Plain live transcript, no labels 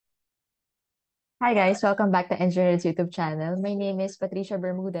Hi guys, welcome back to Enginerds YouTube channel. My name is Patricia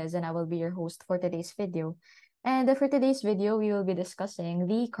Bermudez and I will be your host for today's video. And for today's video, we will be discussing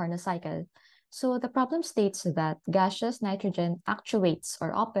the Carnot cycle. So the problem states that gaseous nitrogen actuates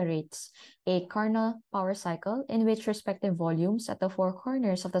or operates a Carnot power cycle in which respective volumes at the four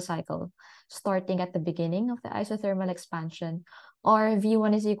corners of the cycle, starting at the beginning of the isothermal expansion, or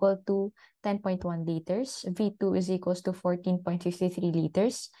V1 is equal to 10.1 liters, V2 is equals to 14.53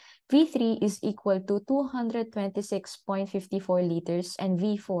 liters, V3 is equal to 226.54 liters and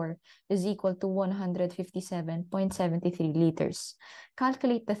V4 is equal to 157.73 liters.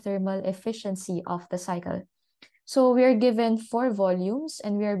 Calculate the thermal efficiency of the cycle. So we are given four volumes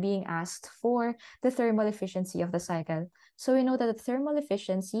and we are being asked for the thermal efficiency of the cycle. So we know that the thermal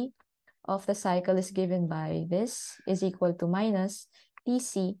efficiency of the cycle is given by this is equal to minus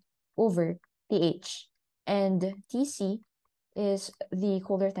Tc over Th. And Tc is the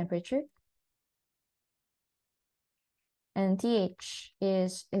colder temperature, and Th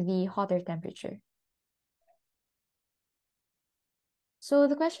is the hotter temperature. So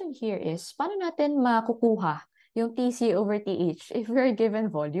the question here is, paano natin makukuha yung Tc over Th if we're given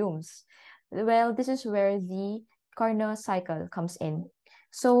volumes? Well, this is where the Carnot cycle comes in.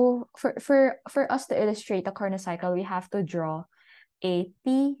 So for us to illustrate the Carnot cycle, we have to draw a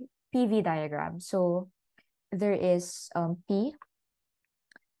PV diagram. So there is P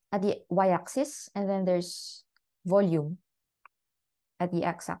at the y-axis, and then there's volume at the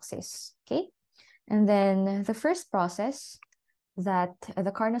x-axis, okay? And then the first process that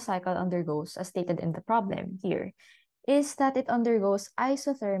the Carnot cycle undergoes, as stated in the problem here, is that it undergoes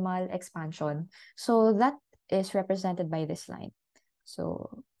isothermal expansion. So that is represented by this line.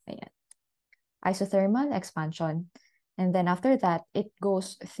 So, ayan. Isothermal expansion. And then after that, it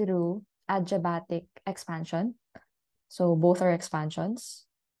goes through adiabatic expansion. So both are expansions.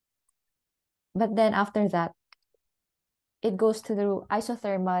 But then after that, it goes through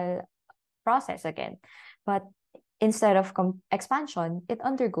isothermal process again. But instead of expansion, it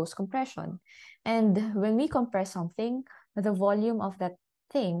undergoes compression. And when we compress something, the volume of that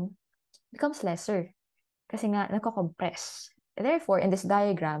thing becomes lesser kasi nga nako-compress. Therefore, in this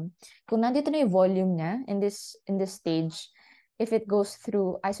diagram, kung nandito na yung volume niya in this stage, if it goes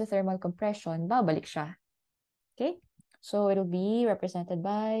through isothermal compression, babalik siya. Okay? So it'll be represented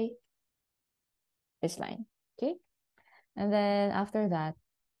by this line. Okay? And then after that,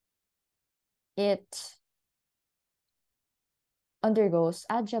 it undergoes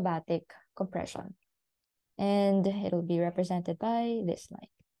adiabatic compression. And it'll be represented by this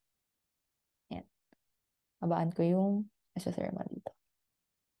line. Yan. Abaan ko yung isothermal dito.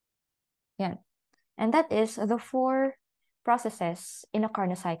 Yan. And that is the four processes in a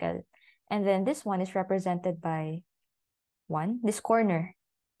Carnot cycle. And then this one is represented by one. This corner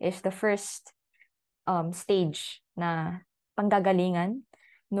is the first stage na panggagalingan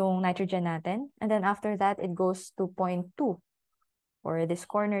nung nitrogen natin. And then after that, it goes to point 2, or this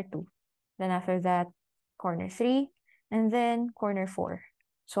corner 2. Then after that, corner 3, and then corner 4.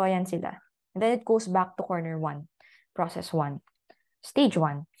 So ayan sila. And then it goes back to corner 1, process 1, stage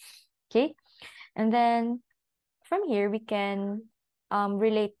 1. Okay? And then from here, we can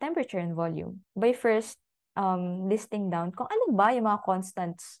relate temperature and volume by first listing down kung ano ba yung mga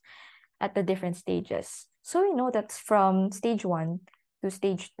constants at the different stages. So we know that from stage 1 to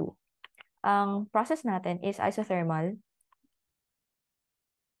stage 2, ang process natin is isothermal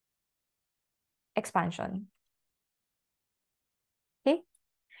expansion. Okay?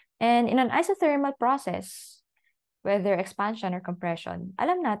 And in an isothermal process, whether expansion or compression,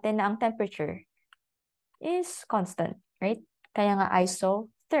 alam natin na ang temperature is constant, right? Kaya nga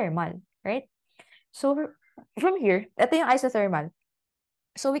isothermal, right? So from here, ito yung isothermal.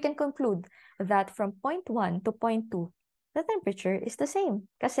 So we can conclude that from point 1 to point 2, the temperature is the same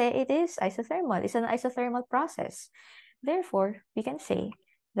kasi it is isothermal. It's an isothermal process. Therefore, we can say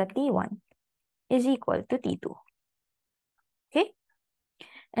that T1 is equal to T2. Okay?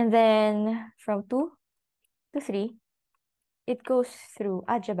 And then from 2 to 3, it goes through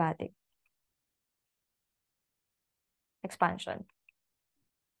adiabatic expansion.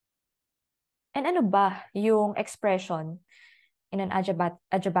 And ano ba yung expression in an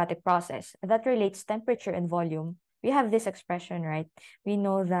adiabatic process that relates temperature and volume? We have this expression, right? We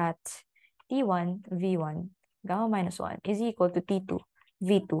know that T1 V1 gamma minus 1 is equal to T2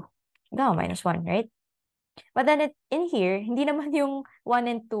 V2 gamma minus 1, right? But then in here, hindi naman yung 1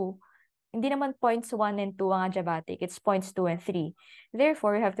 and 2, hindi naman points 1 and 2 ang adiabatic. It's points 2 and 3.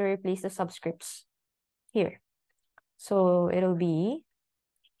 Therefore, we have to replace the subscripts here. So it'll be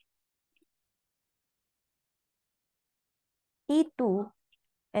T2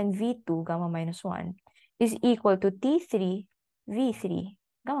 and V2 gamma minus 1 is equal to T3 V3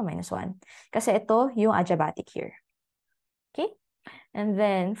 gamma minus 1. Kasi ito yung adiabatic here. Okay? And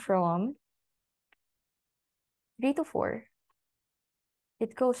then from 3 to 4,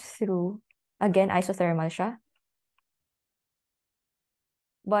 it goes through, again, isothermal siya.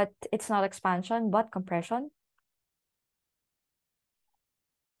 But it's not expansion, but compression.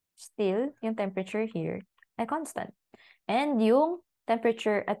 Still, yung temperature here ay constant. And yung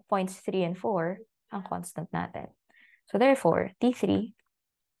temperature at points 3 and 4, ang constant natin. So therefore, T3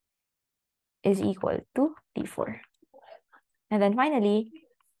 is equal to T4. And then finally,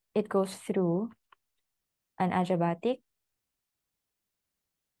 it goes through an adiabatic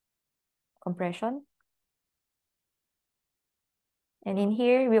compression. And in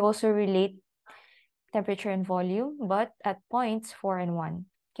here, we also relate temperature and volume, but at points 4 and 1.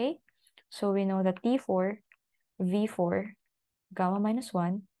 Okay? So we know that T4, V4, gamma minus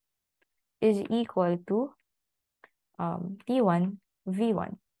 1 is equal to T1,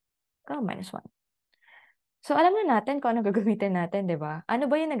 V1, gamma minus 1. So alam na natin kung ano gagamitin natin, di ba? Ano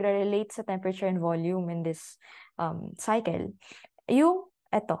ba yung nagre-relate sa temperature and volume in this cycle? Yung,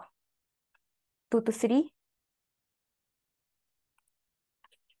 eto, 2 to 3,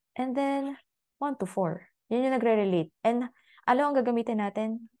 and then 1 to 4. Yun yung nagre-relate. And ano ang gagamitin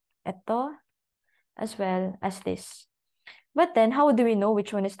natin? Ito, as well as this. But then, how do we know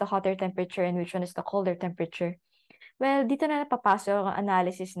which one is the hotter temperature and which one is the colder temperature? Well, dito na napapasok ang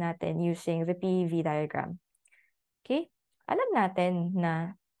analysis natin using the PV diagram. Okay? Alam natin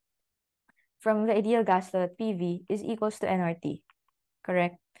na from the ideal gas law that PV is equals to nRT.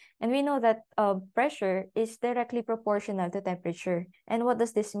 Correct? And we know that pressure is directly proportional to temperature. And what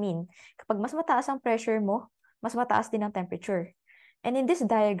does this mean? Kapag mas mataas ang pressure mo, mas mataas din ang temperature. And in this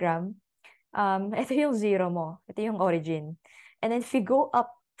diagram, ito yung zero mo. Ito yung origin. And then if you go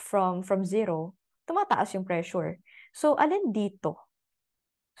up from zero, tumataas yung pressure. So, alin dito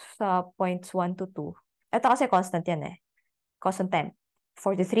sa points 1 to 2? Ito kasi constant yan eh. Constant temp.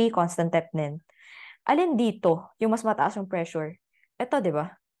 43, constant temp din. Alin dito yung mas mataas yung pressure? Ito, di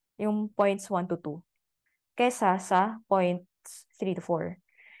ba? Yung points 1 to 2. Kesa sa points 3 to 4.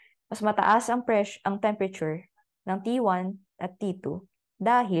 Mas mataas ang temperature ng T1 at T2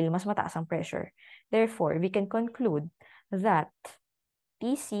 dahil mas mataas ang pressure. Therefore, we can conclude that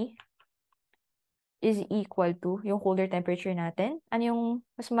TC is equal to yung colder temperature natin. Ano yung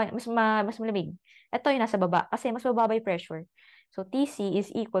mas malamig? Ito yung nasa baba kasi mas mababa yung pressure. So, TC is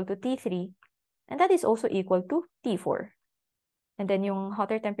equal to T3 and that is also equal to T4. And then yung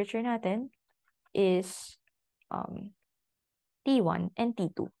hotter temperature natin is T1 and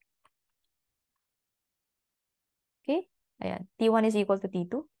T2. Okay? Ayan. T1 is equal to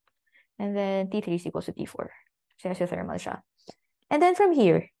T2. And then T3 is equal to T4. So, isothermal siya. And then from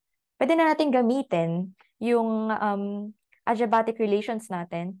here, pwede na natin gamitin yung adiabatic relations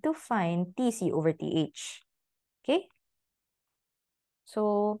natin to find TC over TH. Okay?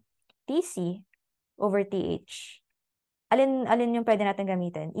 So, TC over TH. Alin yung pwede natin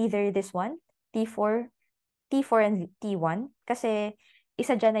gamitin? Either this one, T4 and T1, kasi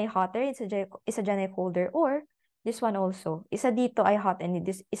isa dyan ay hotter, isa dyan ay colder, or this one also. Isa dito ay hot and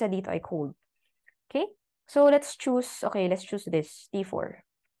isa dito ay cold. Okay? So, let's choose this, T4.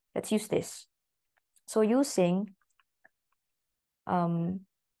 Let's use this. So, using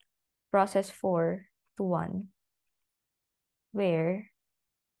process 4 to 1, where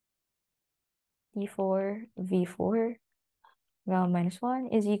T4, V4, gamma minus 1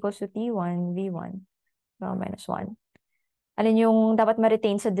 is equals to T1, V1, gamma minus 1. Alin yung dapat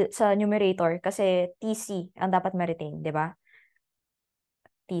ma-retain sa numerator? Kasi TC ang dapat ma-retain, di ba?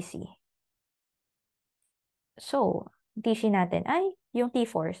 TC. So, TC natin ay yung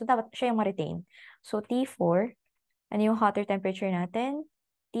T4. So, dapat siya yung ma-retain. So, T4, ano yung hotter temperature natin?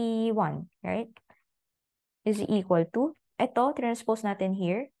 T1, right? Is equal to, ito, transpose natin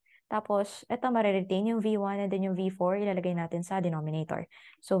here. Tapos, ito ma-retain yung V1 and then yung V4, ilalagay natin sa denominator.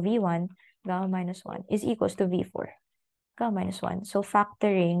 So, V1, gamma minus 1 is equals to V4, gamma minus 1. So,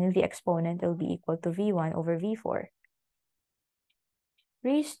 factoring the exponent will be equal to V1 over V4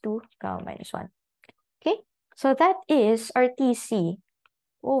 raised to gamma minus 1. Okay? So, that is our TC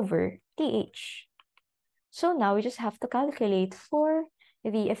over TH. So, now we just have to calculate for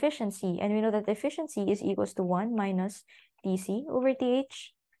the efficiency. And we know that the efficiency is equals to 1 minus TC over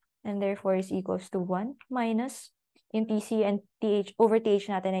TH. And therefore is equals to 1 minus yung TC and TH over TH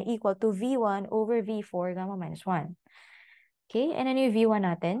natin ay equal to V1 over V4 gamma minus 1. Okay, and ano yung V1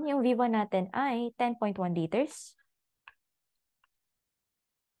 natin? Yung V1 natin ay 10.1 liters.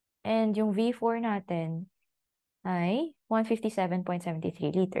 And yung V4 natin ay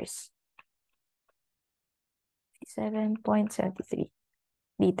 157.73 liters. 7.73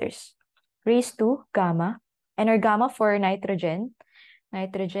 liters raised to gamma. And our gamma for nitrogen,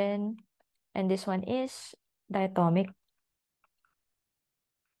 and this one is diatomic,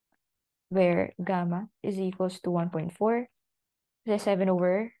 where gamma is equals to 1.4, 7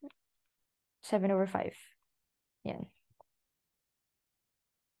 over 5. Yan.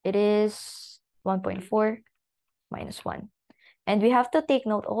 It is 1.4 minus 1. And we have to take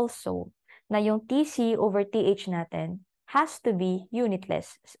note also na yung TC over TH natin has to be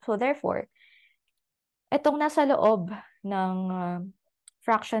unitless. So therefore, itong nasa loob ng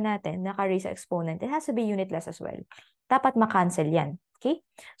fraction natin, naka-raise sa exponent, it has to be unitless as well. Dapat ma-cancel yan. Okay?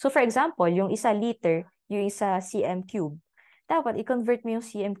 So for example, yung isa liter, yung isa cm cube, dapat i-convert mo yung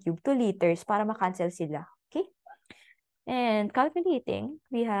cm cube to liters para ma-cancel sila. Okay? And calculating,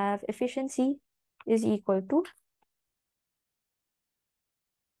 we have efficiency is equal to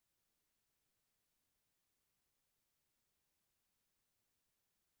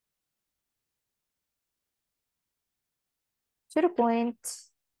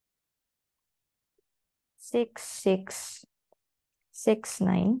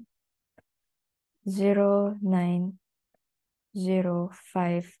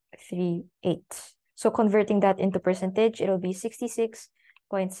So converting that into percentage, it'll be 66.7%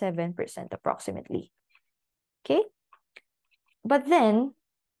 approximately. Okay? But then,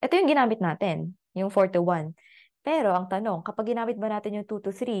 ito yung ginamit natin, yung 4 to 1. Pero ang tanong, kapag ginamit ba natin yung 2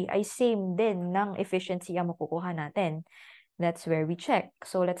 to 3, ay same din ng efficiency ang makukuha natin. That's where we check.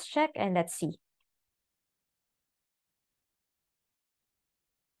 So let's check and let's see.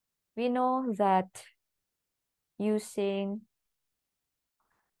 We know that using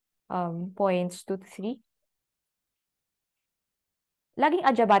points 2 to 3, laging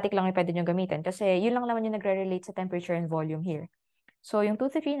adiabatic lang yung pwede nyo gamitin kasi yun lang naman yung nagre-relate sa temperature and volume here. So yung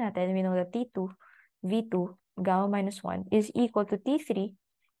 2 to 3 natin, we know that T2, V2, gamma minus 1 is equal to T3,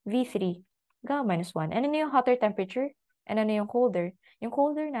 V3, gamma minus 1. And ano yung hotter temperature? And ano yung colder? Yung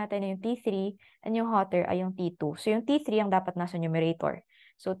colder natin ay yung T3 and yung hotter ay yung T2. So yung T3 ang dapat nasa numerator.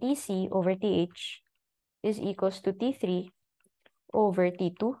 So TC over TH is equals to T3 over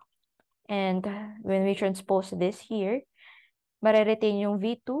T2. And when we transpose this here, mare-retain yung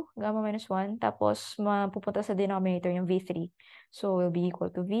V2, gamma minus 1, tapos mapupunta sa denominator yung V3. So, will be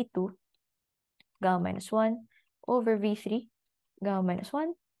equal to V2, gamma minus 1, over V3, gamma minus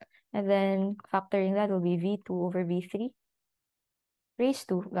 1. And then, factoring that will be V2 over V3 raised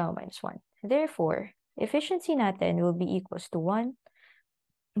to gamma minus 1. Therefore, efficiency natin will be equals to 1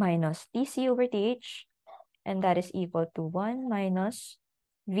 minus TC over TH, and that is equal to 1 minus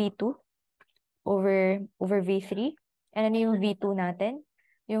V2 over V3. And ano yung V2 natin?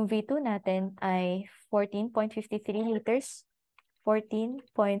 Yung V2 natin ay 14.53 liters.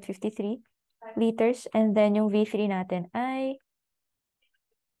 14.53 liters. And then yung V3 natin ay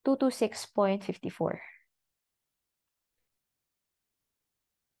 226.54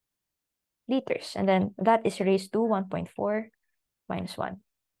 liters. And then that is raised to 1.4 minus 1.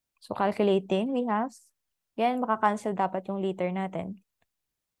 So calculating, we have, again, makakancel dapat yung liter natin.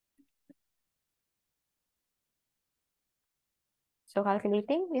 So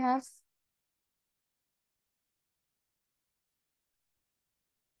calculating, we have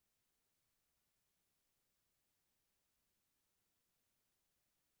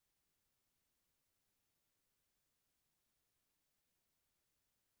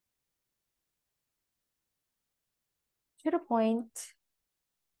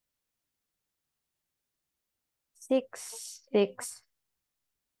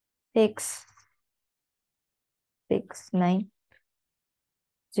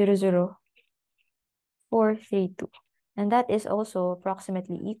And that is also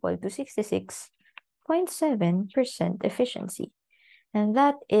approximately equal to 66.7% efficiency. And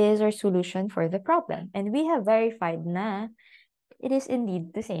that is our solution for the problem. And we have verified na it is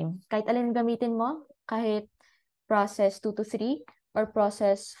indeed the same. Kahit alin gamitin mo, kahit process 2 to 3 or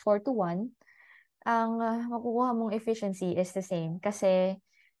process 4 to 1, ang makukuha mong efficiency is the same kasi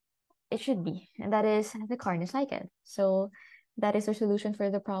it should be. And that is the Carnot cycle. So that is our solution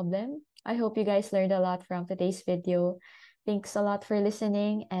for the problem. I hope you guys learned a lot from today's video. Thanks a lot for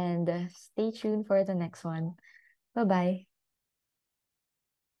listening and stay tuned for the next one. Bye-bye.